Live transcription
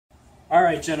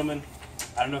Alright, gentlemen,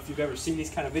 I don't know if you've ever seen these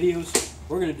kind of videos.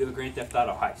 We're going to do a Grand Theft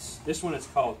Auto heist. This one is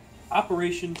called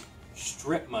Operation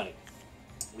Strip Money.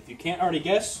 If you can't already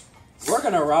guess, we're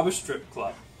going to rob a strip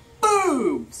club.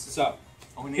 Boobs! So,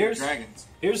 here's dragons.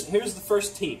 Here's the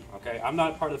first team, okay? I'm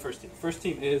not part of the first team. The first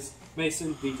team is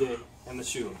Mason, BJ, and the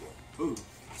shooting boy. Ooh.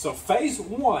 So phase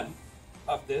 1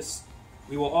 of this,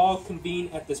 we will all convene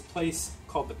at this place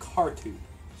called the Car Tube.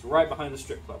 It's right behind the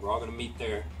strip club. We're all going to meet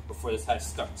there before this heist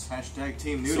starts. Hashtag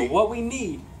Team Nudie. So what we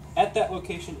need at that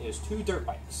location is 2 dirt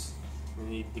bikes. We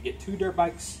need to get 2 dirt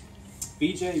bikes.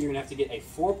 BJ, you're going to have to get a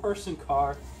 4-person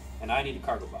car, and I need a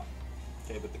cargo bob.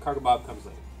 Okay, but the cargo bob comes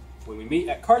later. When we meet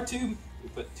at Car Tube, we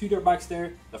put 2 dirt bikes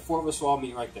there. The 4 of us will all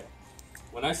meet right there.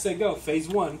 When I say go, phase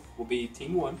 1 will be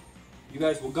Team 1. You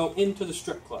guys will go into the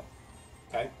strip club.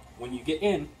 Okay? When you get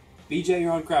in, BJ,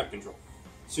 you're on crowd control.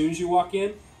 As soon as you walk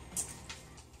in,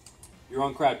 you're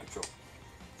on crowd control.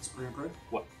 Spray and pray?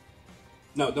 What?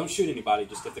 No, don't shoot anybody,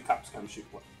 just if the cops come shoot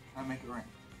what? I make it rain.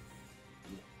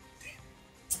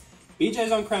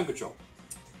 BJ's on crowd control.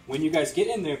 When you guys get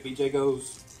in there, BJ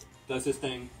does his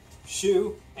thing.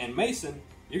 Shu and Mason,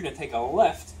 you're going to take a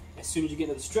left as soon as you get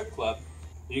to the strip club.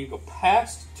 You can go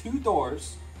past 2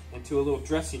 doors into a little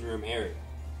dressing room area.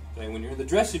 Okay, when you're in the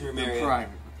dressing room area,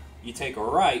 you take a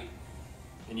right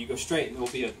and you go straight, and there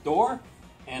will be a door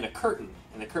and a curtain.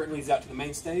 And the curtain leads out to the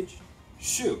main stage.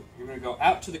 Shu, you're going to go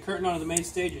out to the curtain onto the main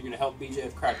stage. You're going to help BJ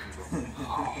with crowd control.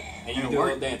 And you can do a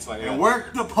little dance while you're out there.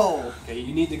 Work the pole. Okay,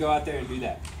 you need to go out there and do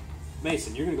that.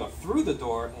 Mason, you're going to go through the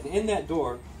door, and in that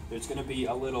door, there's going to be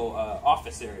a little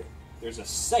office area. There's a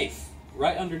safe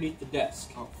right underneath the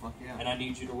desk. Oh, fuck yeah. And I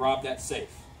need you to rob that safe.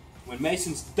 When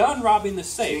Mason's done robbing the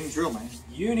safe, drill, man.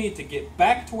 you need to get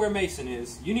back to where Mason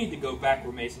is. You need to go back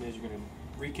where Mason is. You're going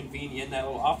to reconvene in that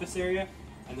little office area,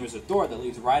 and there's a door that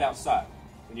leads right outside.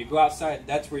 When you go outside,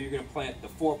 that's where you're going to plant the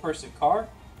 4-person car.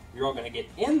 You're all going to get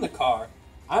in the car.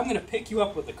 I'm going to pick you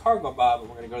up with the cargo bob, and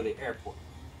we're going to go to the airport.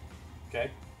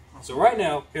 Okay? So right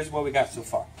now, here's what we got so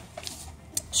far.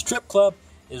 Strip club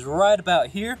is right about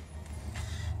here,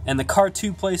 and the Car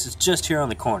Tube place is just here on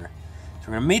the corner. So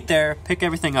we're going to meet there, pick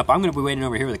everything up. I'm going to be waiting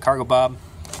over here with the cargo bob.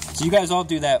 So you guys all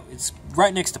do that. It's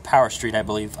right next to Power Street, I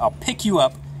believe. I'll pick you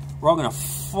up. We're all going to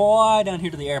fly down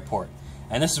here to the airport.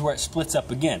 And this is where it splits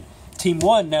up again. Team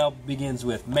 1 now begins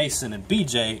with Mason and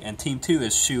BJ, and Team 2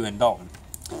 is Shu and Dalton.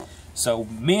 So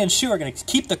me and Shu are going to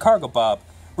keep the cargo bob.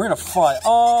 We're going to fly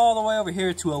all the way over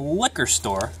here to a liquor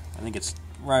store. I think it's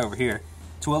right over here.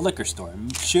 To a liquor store.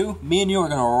 Shu, me and you are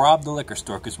going to rob the liquor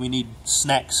store because we need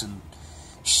snacks and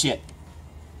shit.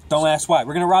 Don't ask why.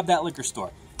 We're going to rob that liquor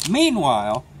store.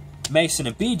 Meanwhile, Mason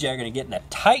and BJ are going to get in a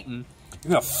Titan.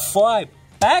 You're going to fly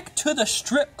back to the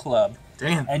strip club.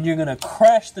 Damn. And you're going to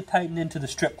crash the Titan into the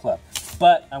strip club.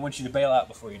 But I want you to bail out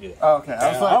before you do that. Oh, okay.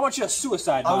 I want you to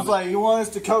suicide bomb. I was like, you want us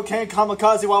to cocaine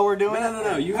kamikaze while we're doing it?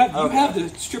 No. You have the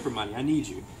stripper money. I need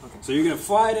you. Okay. So you're going to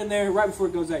fly it in there. Right before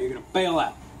it goes out, you're going to bail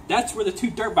out. That's where the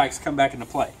 2 dirt bikes come back into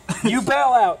play. You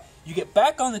bail out. You get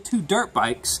back on the 2 dirt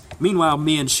bikes. Meanwhile,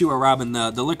 me and Shu are robbing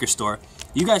the liquor store.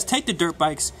 You guys take the dirt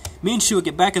bikes. Me and Shu will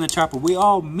get back in the chopper. We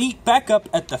all meet back up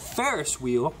at the Ferris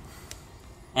wheel.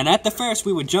 And at the Ferris,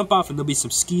 we would jump off, and there'll be some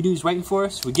ski-doos waiting for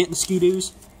us. We get in the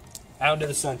ski-doos, out into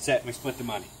the sunset, and we split the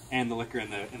money and the liquor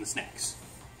and the snacks.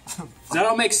 Does that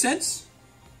all make sense?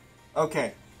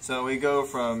 Okay, so we go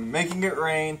from making it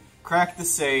rain, crack the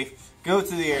safe, go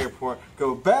to the airport,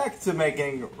 go back to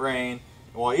making it rain,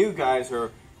 while you guys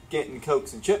are getting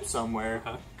Cokes and chips somewhere,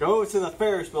 go to the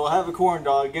Ferris wheel, have a corn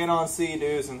dog, get on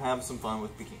ski-doos, and have some fun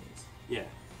with bikinis. Yeah.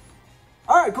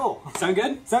 Alright, cool. Sound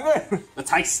good? Sound good.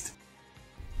 Let's heist.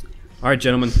 All right,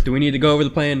 gentlemen, do we need to go over the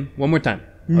plan one more time?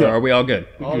 No. Or are we all good?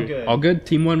 All good. All good?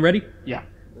 Team 1 ready? Yeah.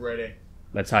 Ready.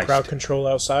 Let's heist. Crowd control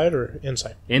outside or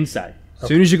inside? Inside. As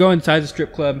soon as you go inside the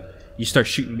strip club, you start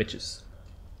shooting bitches.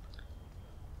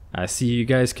 I see you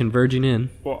guys converging in.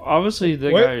 Well, obviously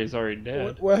the guy is already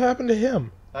dead. What happened to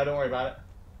him? Don't worry about it.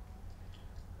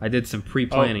 I did some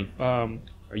pre-planning.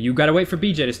 Or you gotta wait for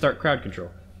BJ to start crowd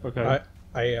control. Okay.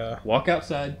 Walk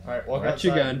outside. All right, walk out outside.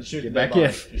 your gun. Shoot Get the back dead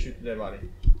in. body. You shoot the dead body.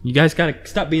 You guys gotta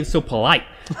stop being so polite.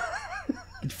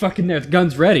 Get fucking there. The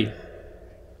gun's ready.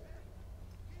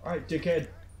 All right, dickhead.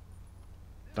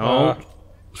 Don't.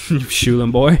 Shoot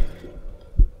him, boy.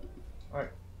 All right,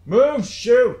 move,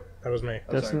 shoot. That was me.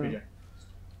 Oh, sorry, BJ.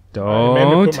 Don't. Made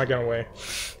me put my gun away.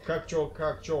 Crowd control,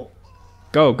 crowd control.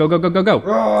 Go.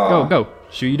 Go.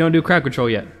 Shoot, you don't do crowd control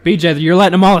yet. BJ, you're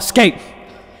letting them all escape.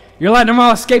 You're letting them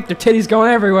all escape. Their titties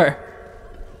going everywhere.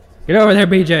 Get over there,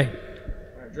 BJ.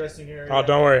 All right, dressing area. Oh,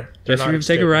 don't worry. Just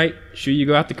take a right. Shoot, you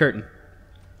go out the curtain.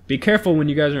 Be careful when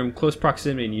you guys are in close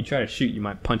proximity and you try to shoot, you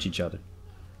might punch each other.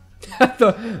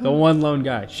 the one lone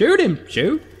guy. Shoot him!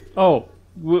 Shoot! Oh,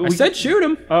 I said shoot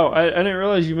him. Oh, I didn't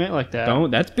realize you meant like that.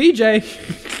 Don't. That's BJ.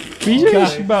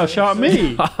 BJ about shot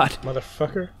me. God.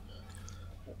 Motherfucker.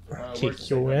 Where's Kick the your safe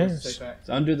pack? Where's the ass. safe pack? It's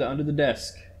under the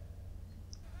desk.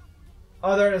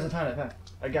 Oh, there it is. I found it.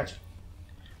 I got you.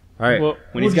 All right. Well,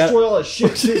 when We'll he's got destroy all that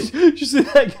shit. too. Did you see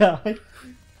that guy?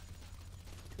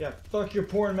 Yeah, fuck your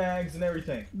porn mags and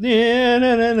everything. Yeah,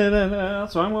 no.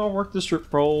 So I'm gonna work the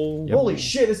strip pole. Yep. Holy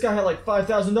shit, this guy had like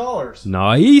 $5,000.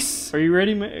 nice. Are you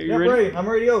ready? Are you Yep, ready? ready. I'm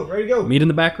ready to go. Ready to go. Meet in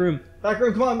the back room. Back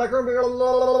room, come on, back room.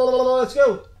 Let's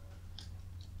go.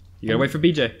 You gotta wait for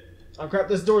BJ. Oh crap,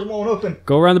 this door won't open.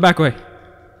 Go around the back way.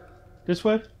 This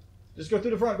way? Just go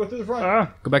through the front. Go through the front.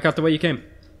 Ah, Go back out the way you came.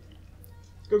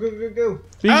 Go, go, go, go.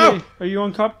 BJ, Ow! are you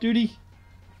on cop duty?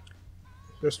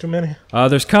 There's too many.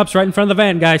 There's cops right in front of the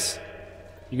van, guys.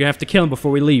 You're gonna have to kill him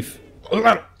before we leave.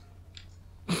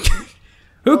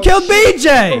 Who killed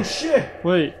BJ? Oh shit.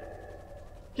 Wait,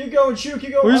 Keep going, shoot,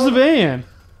 keep going. where's the van?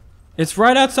 It's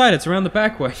right outside. It's around the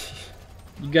back way.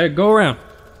 You gotta go around.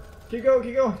 Keep going,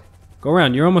 keep going. Go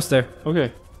around. You're almost there.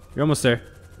 Okay, You're almost there.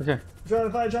 okay.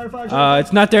 Trying to find.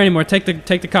 It's not there anymore. Take the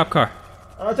cop car.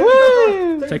 Take the cop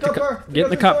car. Take Take the cop car. Get in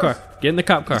the cop car. Get in the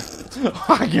cop car.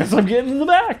 I guess I'm getting in the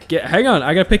back. Hang on.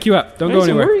 I gotta pick you up. Don't go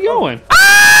Mason, anywhere. where are you going?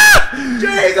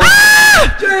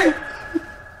 Jay!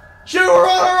 Shoot, we're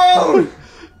on our own!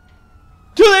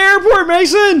 To the airport,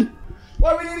 Mason!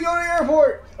 Why we need to go to the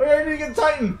airport? We need to get the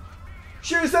Titan.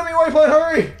 Shoot, send me a waypoint,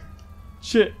 hurry!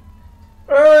 Shit,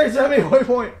 Hurry, send me a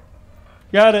waypoint.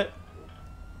 got it.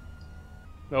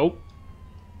 Nope.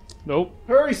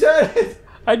 Hurry, send it.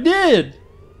 I did.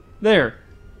 There.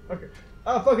 Okay.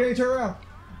 Oh, fucking need to turn around.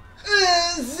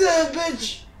 Son of a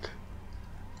bitch.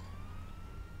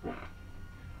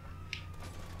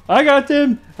 I got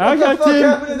them. I got What the fuck them.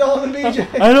 happened to Dalton and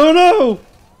BJ? I don't know.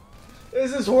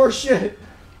 This is horse shit.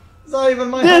 It's not even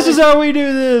my This hobby. is how we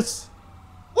do this.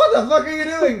 What the fuck are you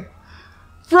doing?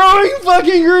 Throwing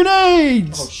fucking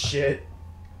grenades. Oh shit.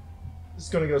 This is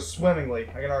gonna go swimmingly.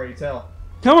 I can already tell.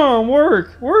 Come on,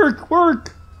 work. Or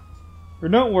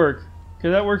don't work. Okay,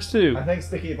 that works too. I think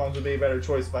sticky bombs would be a better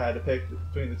choice if I had to pick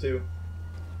between the two.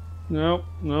 Nope.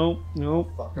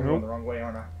 Fuck, I'm going the wrong way,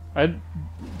 aren't I? I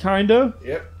kinda.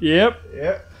 Yep.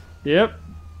 Yep.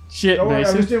 Shit, Don't worry, I'm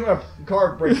Mason. just doing a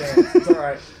car breakdance. It's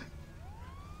alright.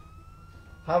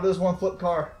 How does one flip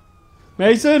car?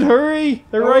 Mason, hurry!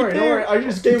 They're Don't right worry, there. Don't worry. I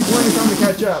just gave him plenty of time to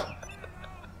catch up.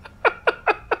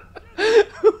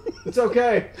 It's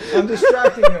okay. I'm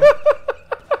distracting him.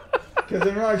 Because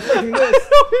they're not expecting this. I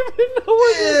don't even know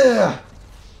what. Yeah.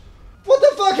 What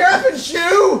the fuck happened,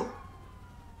 Shu?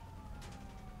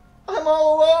 I'm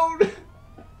all alone.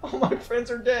 All my friends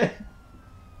are dead.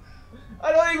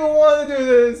 I don't even want to do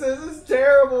this. This is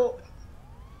terrible.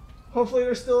 Hopefully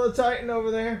there's still a Titan over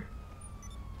there.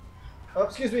 Oh,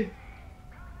 excuse me.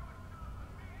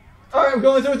 Alright, I'm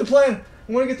going through with the plan.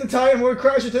 I'm going to get the Titan, I'm going to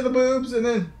crash it to the boobs, and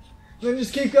then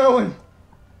just keep going.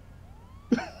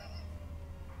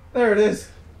 There it is.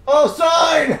 Oh,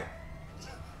 sign!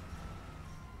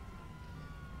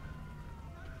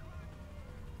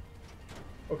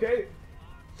 Okay.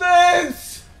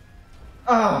 Fence!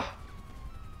 Ah.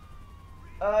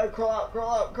 Crawl out, crawl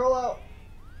out, crawl out.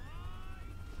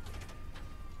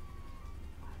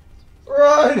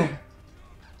 Run!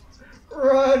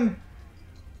 Run!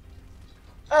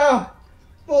 Ow!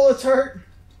 Bullets hurt.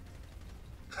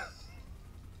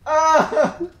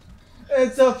 Ah!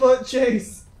 It's a foot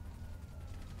chase.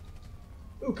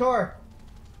 Ooh, car.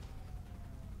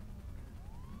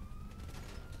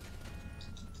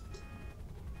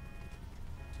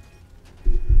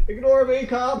 Ignore me,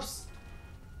 cops.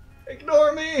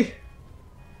 Ignore me. Is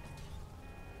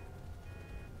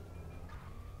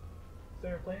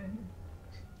there a plan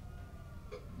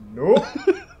here? Nope.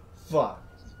 Fuck.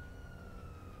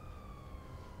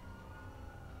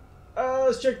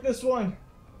 Let's check this one.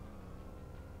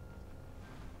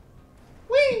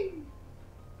 Whee!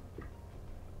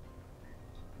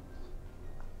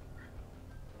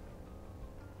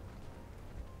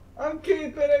 I'm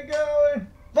keeping it going.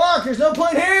 Fuck, there's no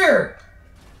plane here!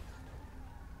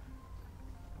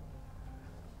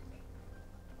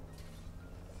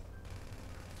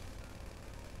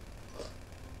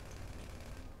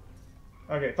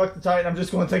 Okay, fuck the Titan. I'm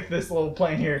just going to take this little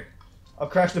plane here. I'll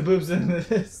crash the boobs into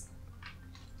this.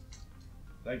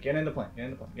 Like, get in the plane. Get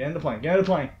in the plane. Get in the plane. Get in the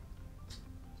plane.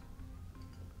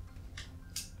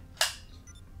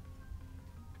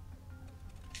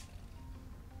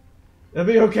 It'll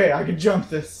be okay. I can jump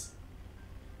this.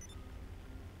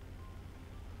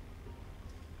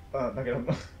 Not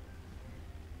gonna.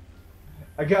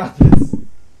 I got this.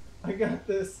 I got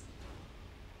this.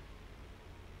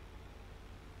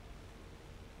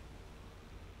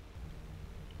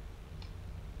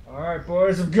 Alright,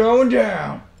 boys, I'm going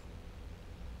down.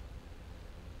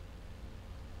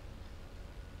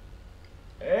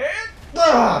 And,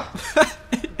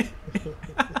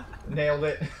 nailed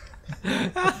it.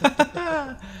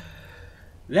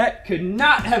 That could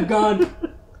not have gone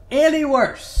any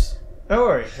worse. Don't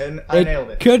worry, and I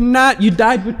nailed it. Could not. You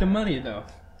died with the money, though.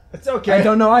 It's okay. I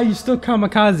don't know why you still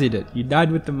kamikazed it. You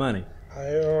died with the money.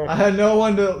 I had no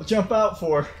one to jump out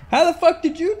for. How the fuck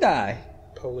did you die?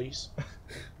 Police.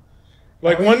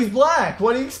 Like he's black.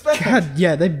 What do you expect? God,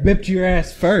 yeah, they bipped your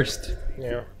ass first.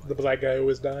 Yeah, the black guy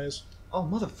always dies. Oh,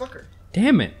 motherfucker.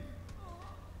 Damn it.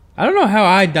 I don't know how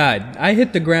I died. I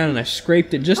hit the ground and I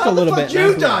scraped it just a little bit. How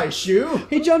the fuck you die, Shoe?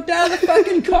 He jumped out of the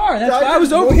fucking car. That's what I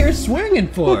was over here swinging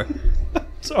for.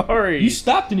 Sorry. You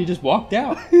stopped and he just walked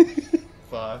out.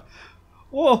 Fuck.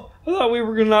 Well, I thought we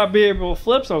were going to not be able to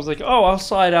flip, so I was like, oh, I'll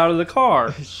slide out of the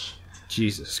car.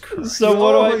 Jesus Christ. So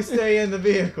what do I... always stay in the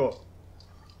vehicle.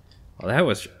 Well, that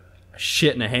was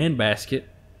shit in a handbasket.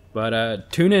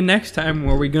 But tune in next time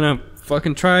where we're going to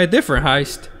fucking try a different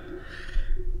heist.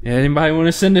 Anybody want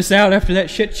to send us out after that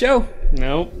shit show?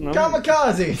 Nope. No.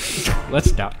 Kamikaze.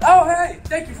 Let's stop. Oh, hey,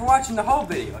 thank you for watching the whole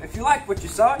video. If you liked what you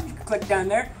saw, you can click down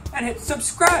there and hit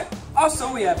subscribe.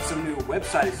 Also, we have some new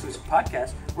website-exclusive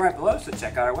podcasts right below, so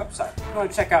check out our website. If you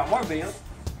want to check out more videos,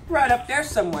 right up there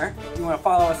somewhere. If you want to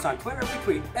follow us on Twitter, we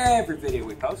tweet every video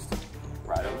we post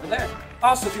right over there.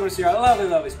 Also, if you want to see our lovely,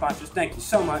 lovely sponsors, thank you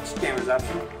so much, Gamers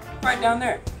Option, right down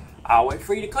there. I'll wait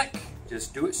for you to click.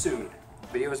 Just do it soon.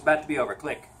 Video is about to be over.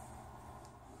 Click.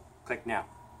 Click now.